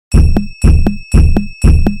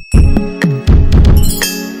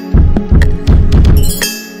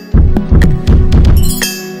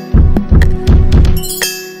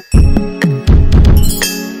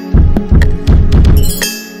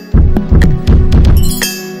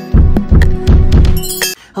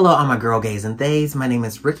Hello all my girl gays and theys, my name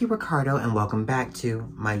is Ricardo and welcome back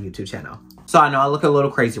to my YouTube channel. So I know I look a little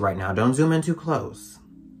crazy right now, don't zoom in too close.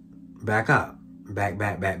 Back up, back,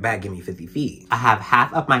 give me 50 feet. I have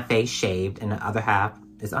half of my face shaved and the other half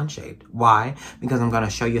is unshaved. Why? Because I'm gonna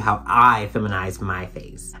show you how I feminize my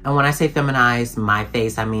face. And when I say feminize my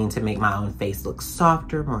face, I mean to make my own face look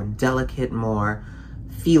softer, more delicate, more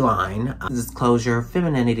feline. Disclosure,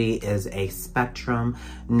 femininity is a spectrum.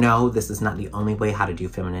 No, this is not the only way how to do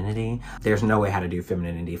femininity. There's no way how to do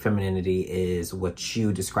femininity. Femininity is what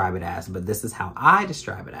you describe it as, but this is how I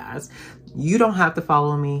describe it as. You don't have to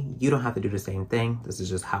follow me. You don't have to do the same thing. This is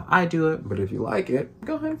just how I do it, but if you like it,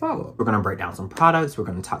 go ahead and follow. We're gonna break down some products. We're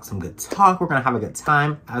gonna talk some good talk. We're gonna have a good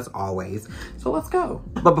time, as always. So let's go.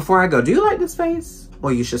 But before I go, do you like this face?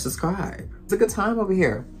 Well, you should subscribe. It's a good time over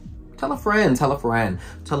here. Tell a friend, tell a friend,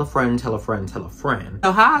 tell a friend, tell a friend, tell a friend.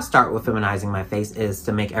 So how I start with feminizing my face is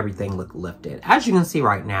to make everything look lifted. As you can see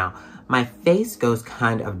right now, my face goes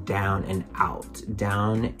kind of down and out.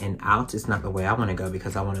 Down and out is not the way I want to go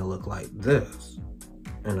because I want to look like this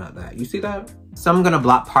and not that. You see that? So I'm gonna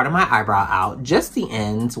block part of my eyebrow out, just the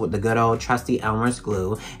ends with the good old trusty Elmer's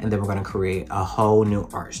glue, and then we're gonna create a whole new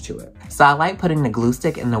arch to it. So I like putting the glue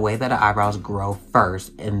stick in the way that the eyebrows grow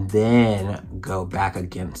first and then go back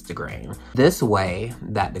against the grain. This way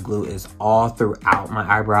that the glue is all throughout my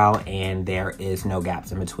eyebrow and there is no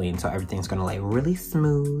gaps in between, so everything's gonna lay really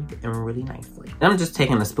smooth and really nicely. And I'm just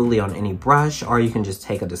taking a spoolie on any brush, or you can just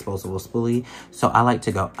take a disposable spoolie. So I like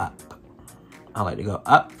to go up. I like to go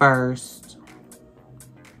up first,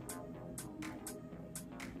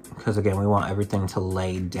 because again, we want everything to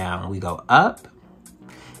lay down. We go up,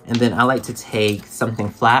 and then I like to take something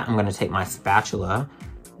flat. I'm gonna take my spatula,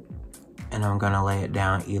 and I'm gonna lay it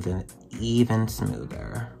down even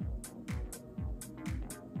smoother.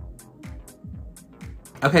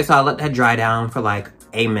 Okay, so I let that dry down for like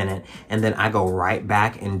a minute, and then I go right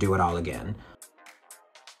back and do it all again.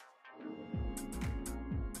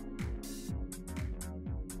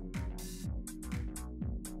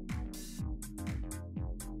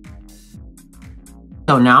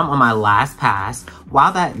 So now I'm on my last pass.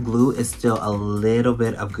 While that glue is still a little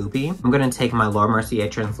bit of goopy, I'm gonna take my Laura Mercier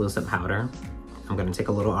translucent powder. I'm gonna take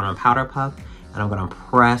a little on a powder puff and I'm gonna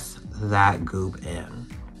press that goop in.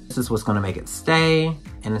 This is what's gonna make it stay,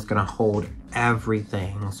 and it's gonna hold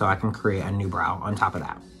everything so I can create a new brow on top of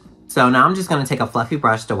that. So now I'm just gonna take a fluffy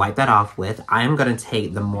brush to wipe that off with. I am gonna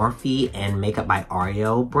take the Morphe and Makeup by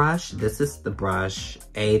Oreo brush. This is the brush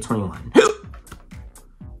A21.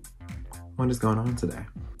 What is going on today?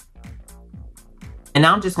 And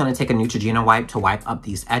now I'm just gonna take a Neutrogena wipe to wipe up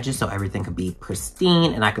these edges so everything can be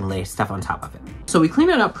pristine and I can lay stuff on top of it. So we clean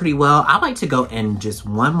it up pretty well. I like to go in just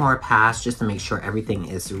one more pass just to make sure everything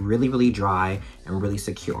is really, really dry and really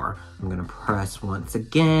secure. I'm gonna press once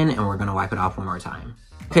again and we're gonna wipe it off one more time.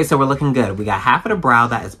 Okay, so we're looking good. We got half of the brow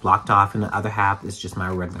that is blocked off and the other half is just my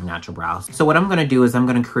regular natural brows. So what I'm gonna do is I'm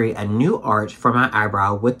gonna create a new arch for my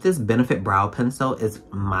eyebrow with this Benefit Brow Pencil. Is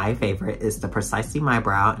my favorite. It's the Precisely My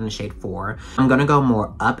Brow in the shade 4. I'm gonna go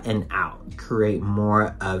more up and out, create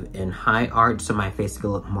more of an high arch so my face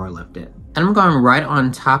can look more lifted. And I'm going right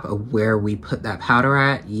on top of where we put that powder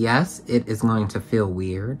at. Yes, it is going to feel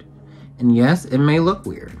weird. And yes, it may look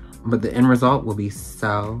weird, but the end result will be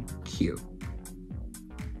so cute.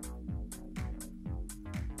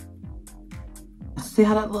 See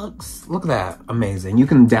how that looks? Look at that, amazing. You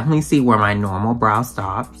can definitely see where my normal brow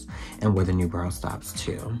stops and where the new brow stops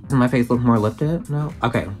too. Does my face look more lifted? No?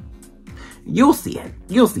 Okay. You'll see it,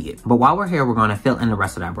 you'll see it. But while we're here, we're gonna fill in the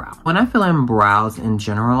rest of that brow. When I fill in brows in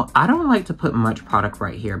general, I don't like to put much product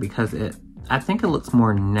right here because I think it looks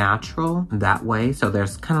more natural that way. So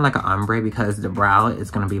there's kind of like an ombre because the brow is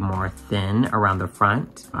gonna be more thin around the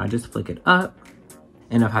front. I just flick it up.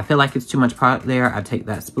 And if I feel like it's too much product there, I take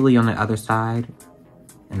that spoolie on the other side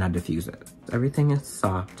and I diffuse it. Everything is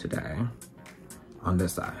soft today on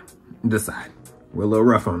this side. This side. We're a little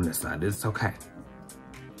rough on this side. It's okay.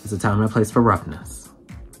 It's a time and a place for roughness.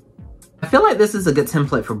 I feel like this is a good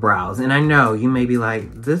template for brows. And I know you may be like,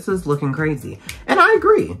 this is looking crazy. And I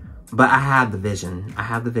agree. But I have the vision. I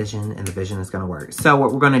have the vision and the vision is gonna work. So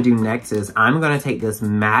what we're gonna do next is I'm gonna take this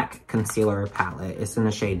MAC concealer palette. It's in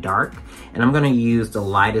the shade Dark. And I'm gonna use the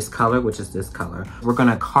lightest color, which is this color. We're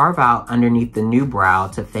gonna carve out underneath the new brow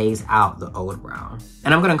to phase out the old brow.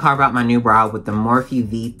 And I'm gonna carve out my new brow with the Morphe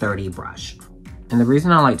V30 brush. And the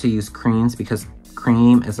reason I like to use creams because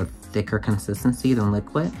cream is a thicker consistency than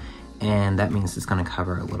liquid. And that means it's gonna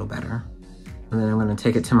cover a little better. And then I'm gonna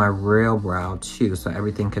take it to my real brow too, so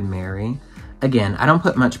everything can marry. Again, I don't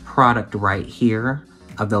put much product right here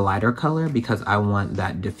of the lighter color because I want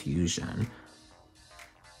that diffusion.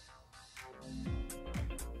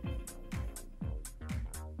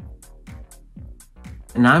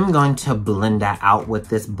 And I'm going to blend that out with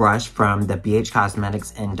this brush from the BH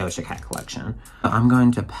Cosmetics and Doja Cat collection. I'm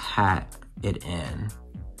going to pat it in.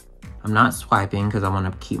 I'm not swiping because I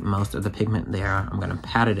want to keep most of the pigment there. I'm going to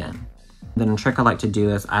pat it in. Then the trick I like to do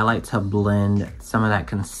is I like to blend some of that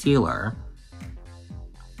concealer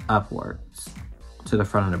upwards to the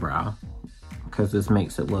front of the brow, because this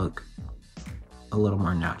makes it look a little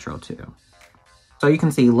more natural too. So you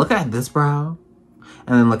can see, look at this brow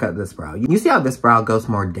and then look at this brow. You see how this brow goes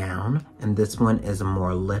more down and this one is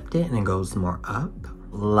more lifted and it goes more up?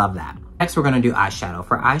 Love that. Next, we're gonna do eyeshadow.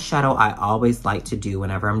 For eyeshadow, I always like to do,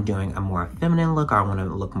 whenever I'm doing a more feminine look or I wanna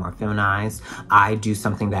look more feminized, I do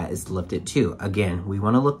something that is lifted too. Again, we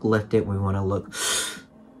wanna look lifted, we wanna look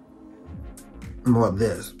more of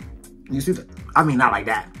this. You see that? I mean, not like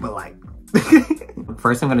that, but like.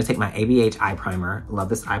 First, I'm gonna take my ABH eye primer. Love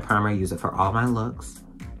this eye primer, I use it for all my looks.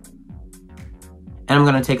 And I'm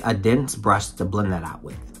gonna take a dense brush to blend that out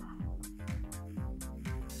with.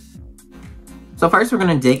 So first, we're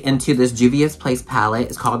gonna dig into this Juvia's Place palette.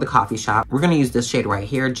 It's called the Coffee Shop. We're gonna use this shade right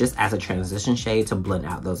here just as a transition shade to blend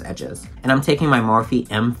out those edges. And I'm taking my Morphe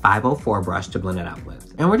M504 brush to blend it out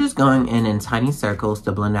with. And we're just going in tiny circles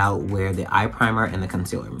to blend out where the eye primer and the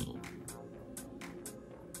concealer meet.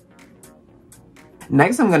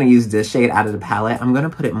 Next, I'm gonna use this shade out of the palette. I'm gonna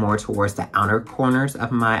put it more towards the outer corners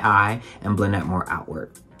of my eye and blend that more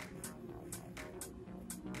outward.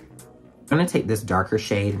 I'm gonna take this darker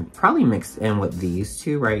shade, probably mixed in with these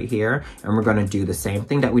two right here, and we're gonna do the same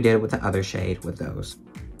thing that we did with the other shade with those.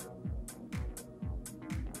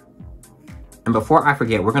 And before I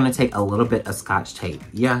forget, we're gonna take a little bit of Scotch tape.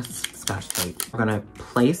 Yes, Scotch tape. We're gonna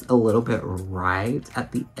place a little bit right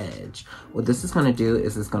at the edge. What this is gonna do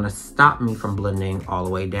is it's gonna stop me from blending all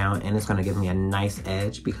the way down, and it's gonna give me a nice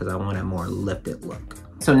edge because I want a more lifted look.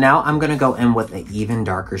 So now I'm gonna go in with an even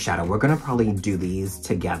darker shadow. We're gonna probably do these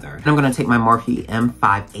together. And I'm gonna take my Morphe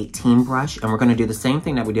M518 brush, and we're gonna do the same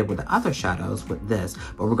thing that we did with the other shadows with this,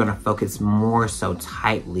 but we're gonna focus more so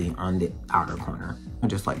tightly on the outer corner. I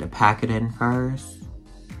just like to pack it in first,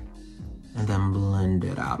 and then blend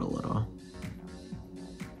it out a little.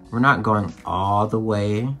 We're not going all the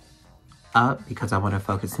way up because I wanna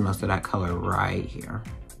focus most of that color right here.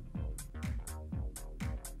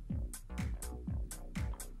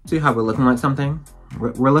 See how we're looking like something?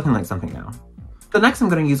 We're looking like something now. So next I'm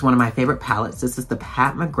gonna use one of my favorite palettes. This is the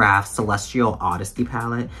Pat McGrath Celestial Odyssey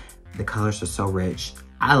palette. The colors are so rich.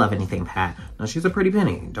 I love anything Pat. Now she's a pretty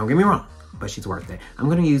penny, don't get me wrong, but she's worth it. I'm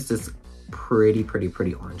gonna use this pretty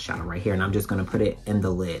orange shadow right here, and I'm just gonna put it in the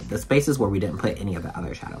lid, the spaces where we didn't put any of the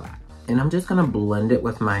other shadow at. And I'm just gonna blend it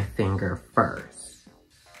with my finger first.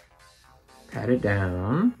 Pat it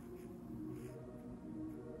down.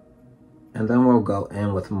 And then we'll go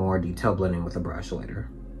in with more detail blending with a brush later.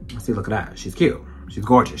 See, look at that. She's cute. She's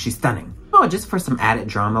gorgeous. She's stunning. Oh, just for some added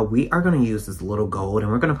drama, we are going to use this little gold and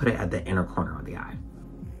we're going to put it at the inner corner of the eye.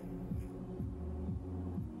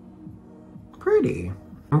 Pretty.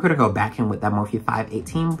 I'm going to go back in with that Morphe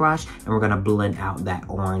 518 brush and we're going to blend out that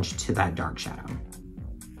orange to that dark shadow.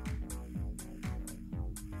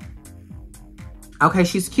 Okay,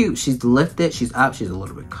 she's cute, she's lifted, she's up, she's a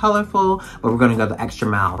little bit colorful, but we're gonna go the extra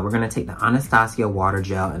mile. We're gonna take the Anastasia water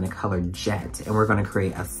gel in the color Jet, and we're gonna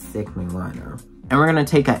create a thickening liner. And we're gonna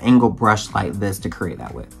take an angled brush like this to create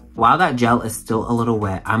that with. While that gel is still a little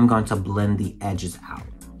wet, I'm going to blend the edges out.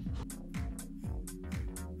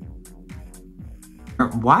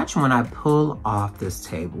 Watch when I pull off this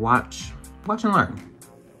tape. Watch and learn.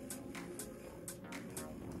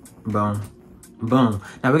 Boom. Boom.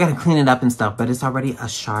 Now we gotta clean it up and stuff, but it's already a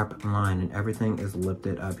sharp line and everything is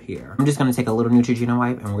lifted up here. I'm just gonna take a little Neutrogena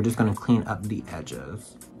wipe and we're just gonna clean up the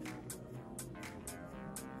edges.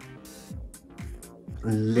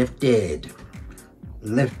 Lifted.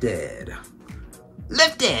 Lifted.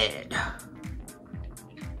 Lifted.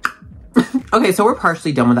 Okay, so we're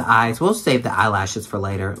partially done with the eyes. We'll save the eyelashes for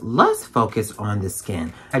later. Let's focus on the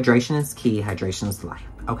skin. Hydration is key, hydration is life.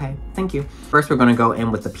 Okay, thank you. First, we're gonna go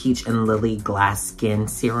in with the Peach and Lily Glass Skin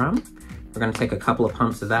Serum. We're gonna take a couple of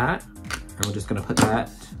pumps of that, and we're just gonna put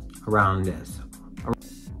that around this.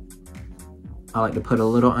 I like to put a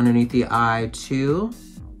little underneath the eye too.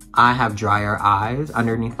 I have drier eyes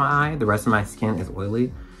underneath my eye. The rest of my skin is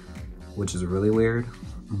oily, which is really weird,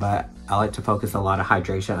 but I like to focus a lot of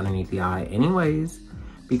hydration underneath the eye anyways,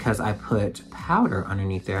 because I put powder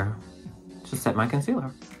underneath there to set my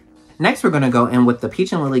concealer. Next, we're gonna go in with the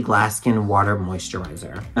Peach and Lily Glass Skin Water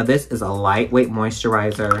Moisturizer. Now this is a lightweight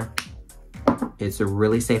moisturizer. It's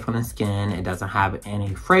really safe on the skin. It doesn't have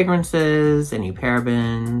any fragrances, any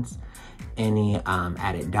parabens, any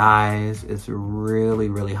added dyes. It's really,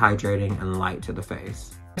 really hydrating and light to the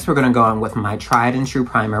face. Next, we're gonna go on with my tried and true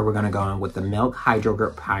primer. We're gonna go on with the Milk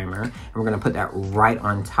Hydrogrip Primer, and we're gonna put that right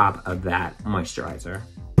on top of that moisturizer.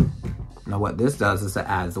 Now what this does is it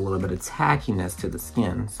adds a little bit of tackiness to the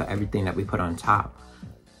skin, so everything that we put on top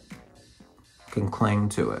can cling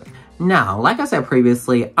to it. Now, like I said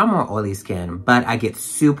previously, I'm more oily skin, but I get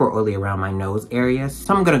super oily around my nose area.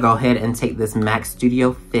 So I'm gonna go ahead and take this MAC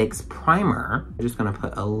Studio Fix Primer. I'm just gonna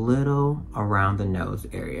put a little around the nose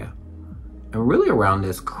area. And really around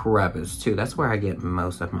this crevice too. That's where I get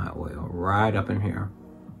most of my oil, right up in here.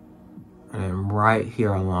 And then right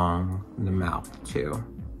here along the mouth too.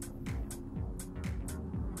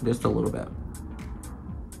 Just a little bit.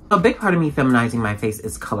 A big part of me feminizing my face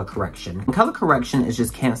is color correction. And color correction is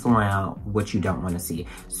just canceling out what you don't want to see.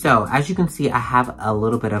 So as you can see, I have a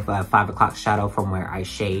little bit of a 5 o'clock shadow from where I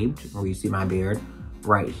shaved, where you see my beard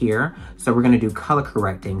right here. So we're gonna do color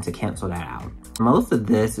correcting to cancel that out. Most of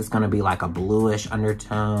this is gonna be like a bluish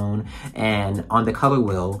undertone, and on the color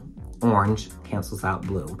wheel, orange cancels out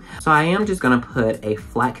blue. So I am just gonna put a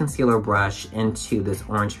flat concealer brush into this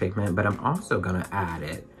orange pigment, but I'm also gonna add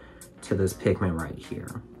it to this pigment right here.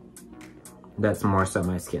 That's more so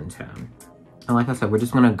my skin tone. And like I said, we're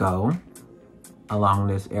just gonna go along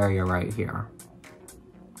this area right here.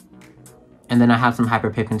 And then I have some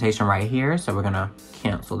hyperpigmentation right here, so we're gonna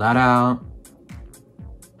cancel that out.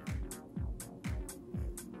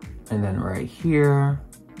 And then right here.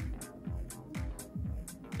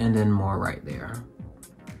 And then more right there.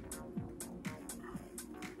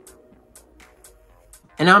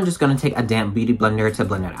 And now I'm just gonna take a damp beauty blender to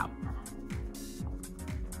blend it out.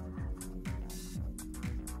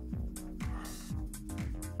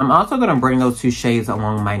 I'm also gonna bring those two shades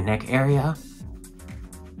along my neck area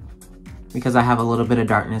because I have a little bit of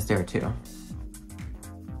darkness there too.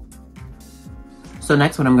 So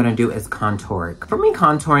next what I'm gonna do is contour. For me,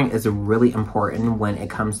 contouring is really important when it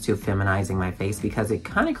comes to feminizing my face because it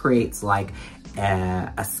kind of creates like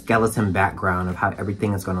a skeleton background of how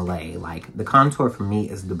everything is gonna lay. Like the contour for me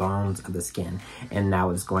is the bones of the skin, and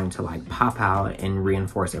now it's going to like pop out and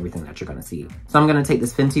reinforce everything that you're gonna see. So I'm gonna take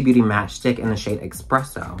this Fenty Beauty Matchstick in the shade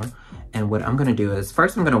Expresso, and what I'm gonna do is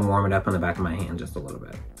first I'm gonna warm it up on the back of my hand just a little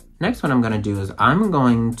bit. Next what I'm gonna do is I'm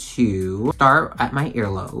going to start at my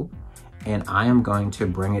earlobe, and I am going to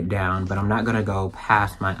bring it down, but I'm not gonna go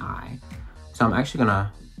past my eye. So I'm actually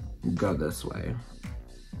gonna go this way,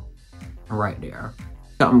 right there.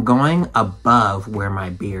 So I'm going above where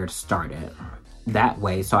my beard started, that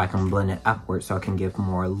way so I can blend it upward so I can give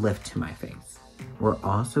more lift to my face. We're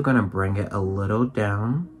also gonna bring it a little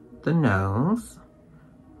down the nose,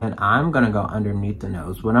 and I'm gonna go underneath the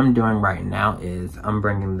nose. What I'm doing right now is I'm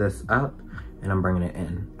bringing this up, and I'm bringing it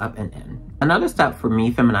in, up and in. Another step for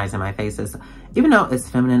me feminizing my face is, even though it's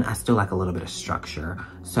feminine, I still like a little bit of structure.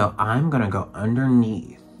 So I'm gonna go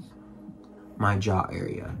underneath my jaw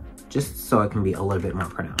area, just so it can be a little bit more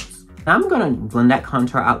pronounced. Now I'm gonna blend that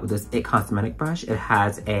contour out with this IT Cosmetic brush. It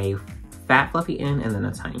has a fat fluffy end and then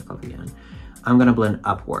a tiny fluffy end. I'm gonna blend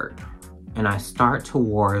upward, and I start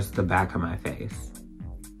towards the back of my face.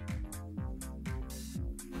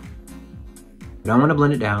 We don't want to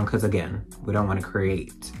blend it down because again, we don't want to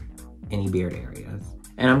create any beard areas.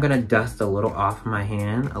 And I'm going to dust a little off my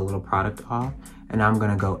hand, a little product off, and I'm going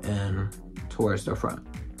to go in towards the front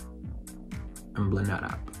and blend that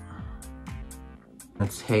up.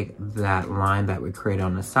 Let's take that line that we created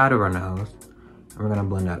on the side of our nose, and we're going to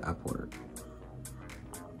blend that upward.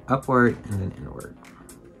 Upward and then inward.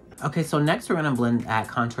 Okay, so next we're going to blend that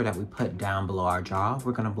contour that we put down below our jaw.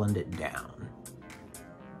 We're going to blend it down.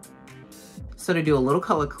 So to do a little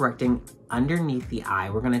color correcting underneath the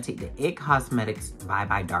eye, we're gonna take the IT Cosmetics Bye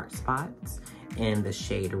Bye Dark Spots in the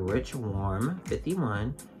shade Rich Warm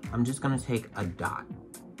 51. I'm just gonna take a dot,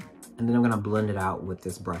 and then I'm gonna blend it out with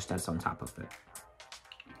this brush that's on top of it.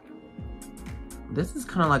 This is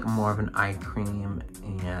kind of like more of an eye cream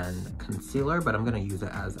and concealer, but I'm gonna use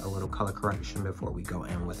it as a little color correction before we go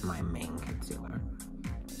in with my main concealer.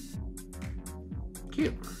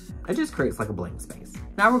 Cute. It just creates like a blank space.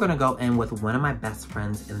 Now we're gonna go in with one of my best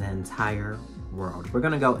friends in the entire world. We're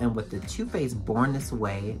gonna go in with the Too Faced Born This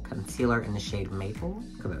Way concealer in the shade Maple.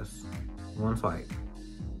 Look at this, one swipe,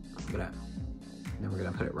 look at that. And then we're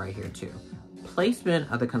gonna put it right here too.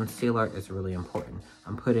 Placement of the concealer is really important.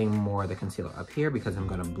 I'm putting more of the concealer up here because I'm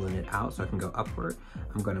gonna blend it out so I can go upward.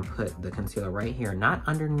 I'm gonna put the concealer right here, not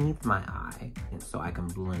underneath my eye, and so I can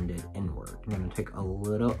blend it inward. I'm gonna take a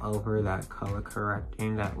little over that color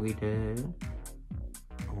correcting that we did,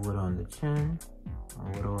 a little on the chin,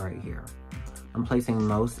 a little right here. I'm placing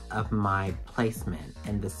most of my placement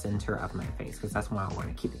in the center of my face because that's why I want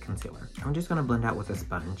to keep the concealer. I'm just gonna blend out with a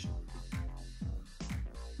sponge.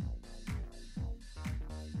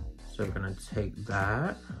 So we're gonna take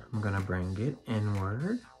that, I'm gonna bring it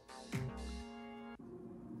inward.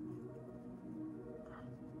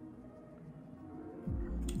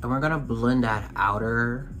 And we're gonna blend that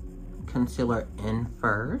outer concealer in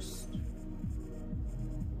first.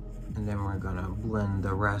 And then we're gonna blend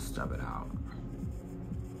the rest of it out.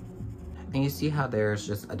 And you see how there's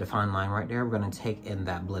just a defined line right there? We're gonna take in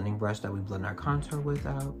that blending brush that we blend our contour with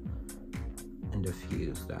out and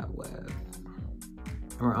diffuse that with.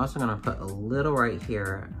 And we're also gonna put a little right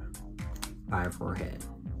here by our forehead.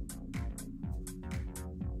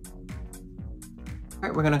 All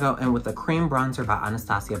right, we're gonna go in with the cream bronzer by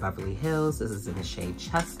Anastasia Beverly Hills. This is in the shade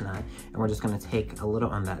Chestnut. And we're just gonna take a little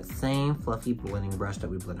on that same fluffy blending brush that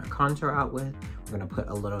we blend our contour out with. We're gonna put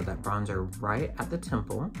a little of that bronzer right at the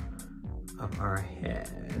temple of our head.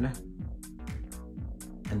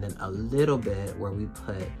 And then a little bit where we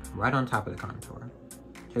put right on top of the contour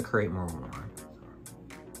to create more warmth.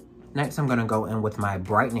 Next, I'm gonna go in with my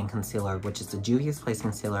brightening concealer, which is the Juvia's Place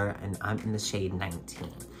Concealer, and I'm in the shade 19.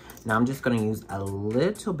 Now I'm just gonna use a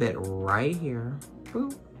little bit right here.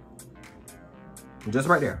 Boop. Just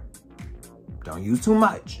right there. Don't use too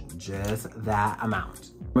much, just that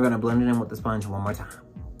amount. We're gonna blend it in with the sponge one more time.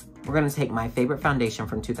 We're gonna take my favorite foundation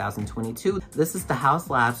from 2022. This is the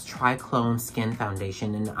Haus Labs Triclone Skin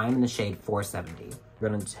Foundation, and I'm in the shade 470. We're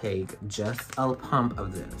gonna take just a pump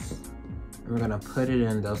of this. And we're gonna put it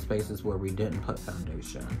in those spaces where we didn't put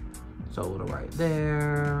foundation. So a little right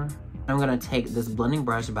there. I'm gonna take this blending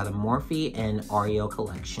brush by the Morphe and Oreo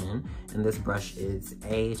collection, and this brush is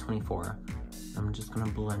A24. I'm just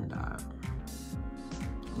gonna blend that.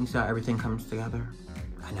 You see how everything comes together?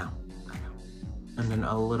 I know. And then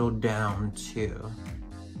a little down too.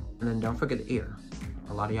 And then don't forget the ear.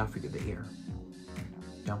 A lot of y'all forget the ear.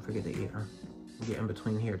 Don't forget the ear. Get in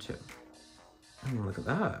between here too. I mean, look at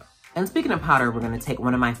that. And speaking of powder, we're gonna take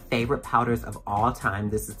one of my favorite powders of all time.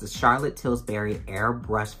 This is the Charlotte Tilbury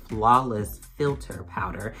Airbrush Flawless Filter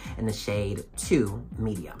Powder in the shade 2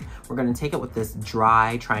 Medium. We're gonna take it with this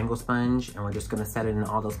dry triangle sponge, and we're just gonna set it in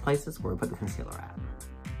all those places where we put the concealer at.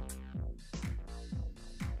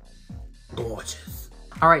 Gorgeous.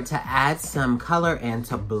 All right, to add some color and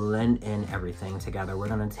to blend in everything together, we're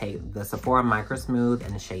gonna take the Sephora Microsmooth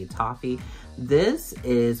in the shade Toffee. This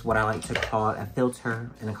is what I like to call a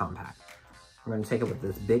filter in a compact. We're gonna take it with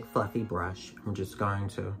this big fluffy brush. I'm just going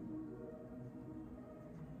to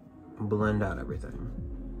blend out everything.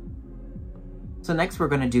 So next we're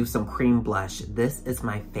gonna do some cream blush. This is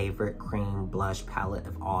my favorite cream blush palette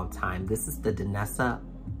of all time. This is the Danessa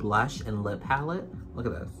Blush and Lip Palette. Look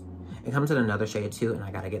at this. It comes in another shade too, and I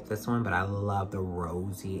gotta get this one, but I love the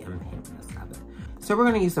rosy and pinkness of it. So we're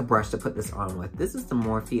gonna use a brush to put this on with. This is the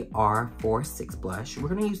Morphe R46 blush. We're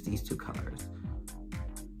gonna use these two colors.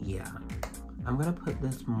 Yeah, I'm gonna put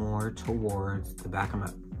this more towards the back of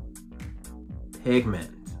my pigment.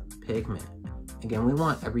 Again, we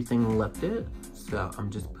want everything lifted, so I'm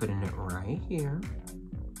just putting it right here.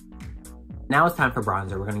 Now it's time for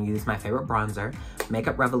bronzer. We're gonna use my favorite bronzer,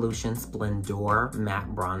 Makeup Revolution Splendor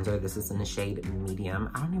Matte Bronzer. This is in the shade Medium.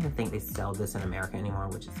 I don't even think they sell this in America anymore,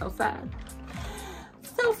 which is so sad.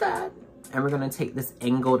 So sad. And we're gonna take this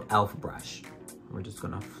angled e.l.f. brush. We're just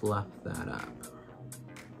gonna fluff that up.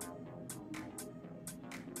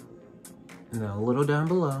 And then a little down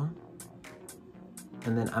below.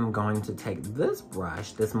 And then I'm going to take this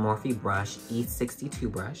brush, this Morphe brush,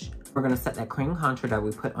 E62 brush. We're gonna set that cream contour that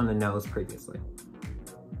we put on the nose previously.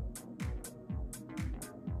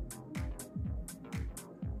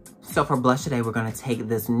 So for blush today, we're gonna take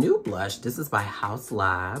this new blush. This is by Haus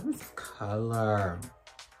Labs Color.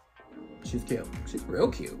 She's cute, she's real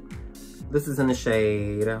cute. This is in the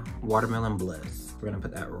shade Watermelon Bliss. We're gonna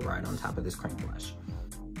put that right on top of this cream blush.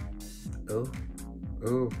 Ooh,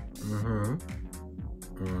 ooh,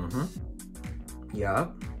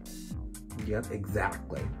 Yep,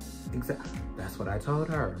 exactly. That's what I told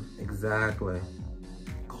her. Exactly.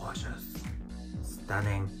 Gorgeous.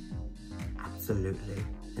 Stunning. Absolutely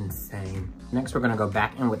insane. Next, we're gonna go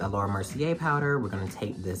back in with a Laura Mercier powder. We're gonna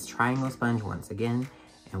take this triangle sponge once again,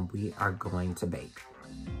 and we are going to bake.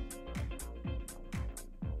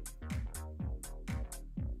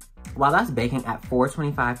 While that's baking at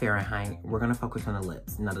 425 Fahrenheit, we're gonna focus on the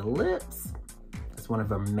lips. Now the lips, one of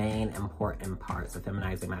the main important parts of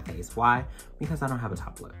feminizing my face. Why? Because I don't have a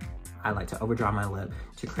top lip. I like to overdraw my lip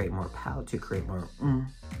to create more pout, to create more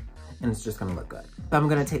and it's just gonna look good. So I'm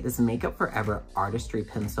gonna take this Makeup Forever Artistry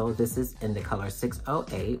pencil. This is in the color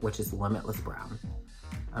 608, which is Limitless Brown.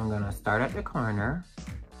 I'm gonna start at the corner,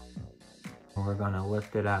 and we're gonna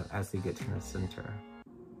lift it up as we get to the center.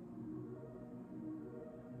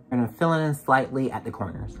 We're gonna fill it in slightly at the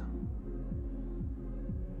corners.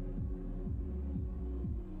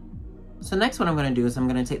 So next what I'm gonna do is I'm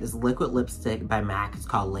gonna take this liquid lipstick by MAC. It's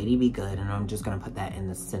called Lady Be Good, and I'm just gonna put that in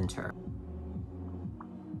the center.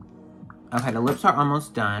 Okay, the lips are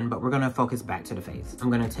almost done, but we're gonna focus back to the face. I'm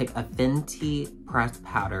gonna take a Fenty pressed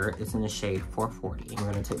powder. It's in the shade 440. I'm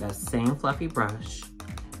gonna take that same fluffy brush,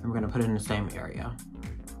 and we're gonna put it in the same area.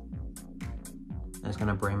 It's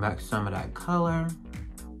gonna bring back some of that color,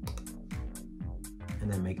 and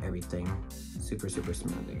then make everything super, super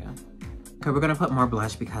smooth again. Okay, we're gonna put more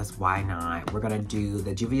blush because why not? We're gonna do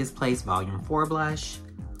the Juvia's Place Volume 4 blush.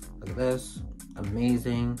 Look at this,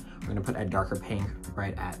 amazing. We're gonna put a darker pink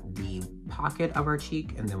right at the pocket of our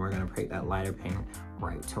cheek, and then we're gonna put that lighter pink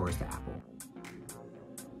right towards the apple.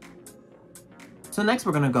 So next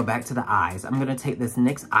we're gonna go back to the eyes. I'm gonna take this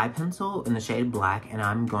NYX eye pencil in the shade Black, and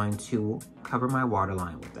I'm going to cover my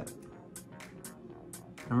waterline with it.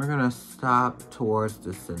 And we're gonna stop towards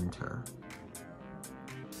the center.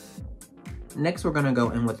 Next, we're gonna go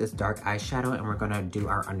in with this dark eyeshadow, and we're gonna do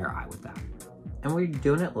our under eye with that. And we're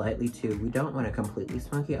doing it lightly too. We don't want a completely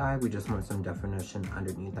smoky eye. We just want some definition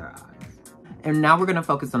underneath our eyes. And now we're gonna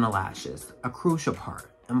focus on the lashes. A crucial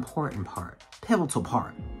part, important part, pivotal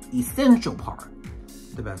part, essential part.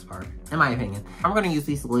 The best part, in my opinion. I'm gonna use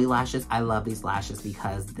these Lilly lashes. I love these lashes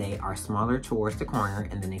because they are smaller towards the corner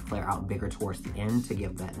and then they flare out bigger towards the end to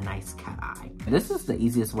give that nice cat eye. This is the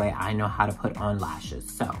easiest way I know how to put on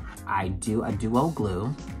lashes. So I do a duo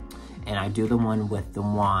glue, and I do the one with the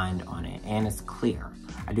wand on it, and it's clear.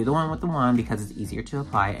 I do the one with the wand because it's easier to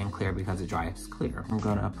apply, and clear because it dries clear. I'm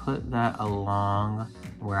gonna put that along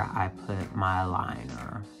where I put my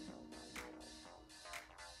liner.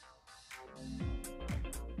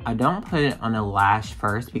 I don't put it on the lash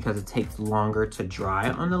first because it takes longer to dry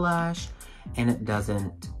on the lash, and it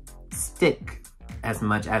doesn't stick as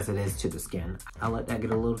much as it is to the skin. I let that get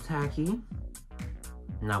a little tacky.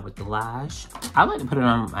 Not with the lash. I like to put it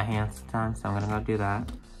on my hands sometimes, so I'm gonna go do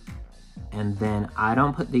that. And then I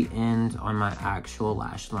don't put the end on my actual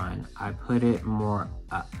lash line. I put it more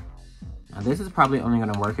up. Now this is probably only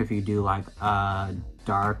gonna work if you do like a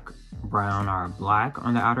dark brown or black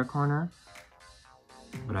on the outer corner.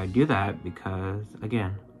 But I do that because,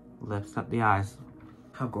 again, lifts up the eyes.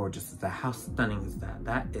 How gorgeous is that? How stunning is that?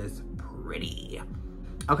 That is pretty.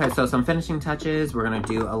 Okay, so some finishing touches. We're gonna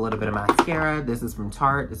do a little bit of mascara. This is from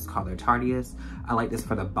Tarte. This is called their Tarteist. I like this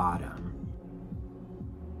for the bottom.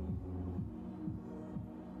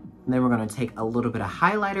 And then we're gonna take a little bit of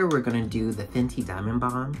highlighter. We're gonna do the Fenty Diamond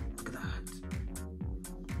Bomb. Look at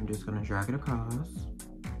that. I'm just gonna drag it across.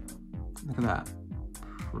 Look at that.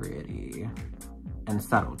 Pretty. And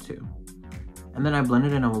subtle too. And then I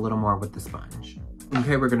blended in a little more with the sponge.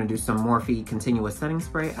 Okay, we're gonna do some Morphe Continuous Setting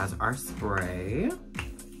Spray as our spray.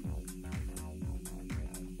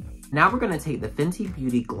 Now we're gonna take the Fenty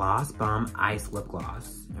Beauty Gloss Bomb Ice Lip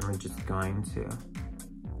Gloss, and we're just going to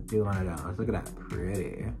do one of those. Look at that,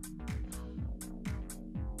 pretty.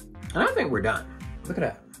 And I think we're done. Look at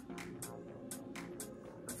that.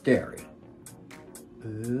 Scary.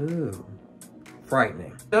 Ooh.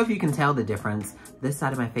 Frightening. So if you can tell the difference, this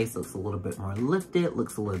side of my face looks a little bit more lifted,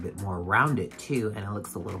 looks a little bit more rounded too, and it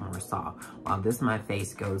looks a little more soft. While this my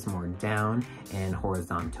face goes more down and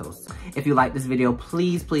horizontal. If you like this video,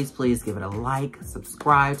 please, please, please give it a like,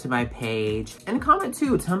 subscribe to my page, and comment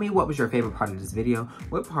too. Tell me what was your favorite part of this video,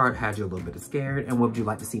 what part had you a little bit scared, and what would you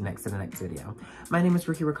like to see next in the next video. My name is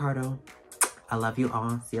Ricardo. I love you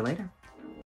all. See you later.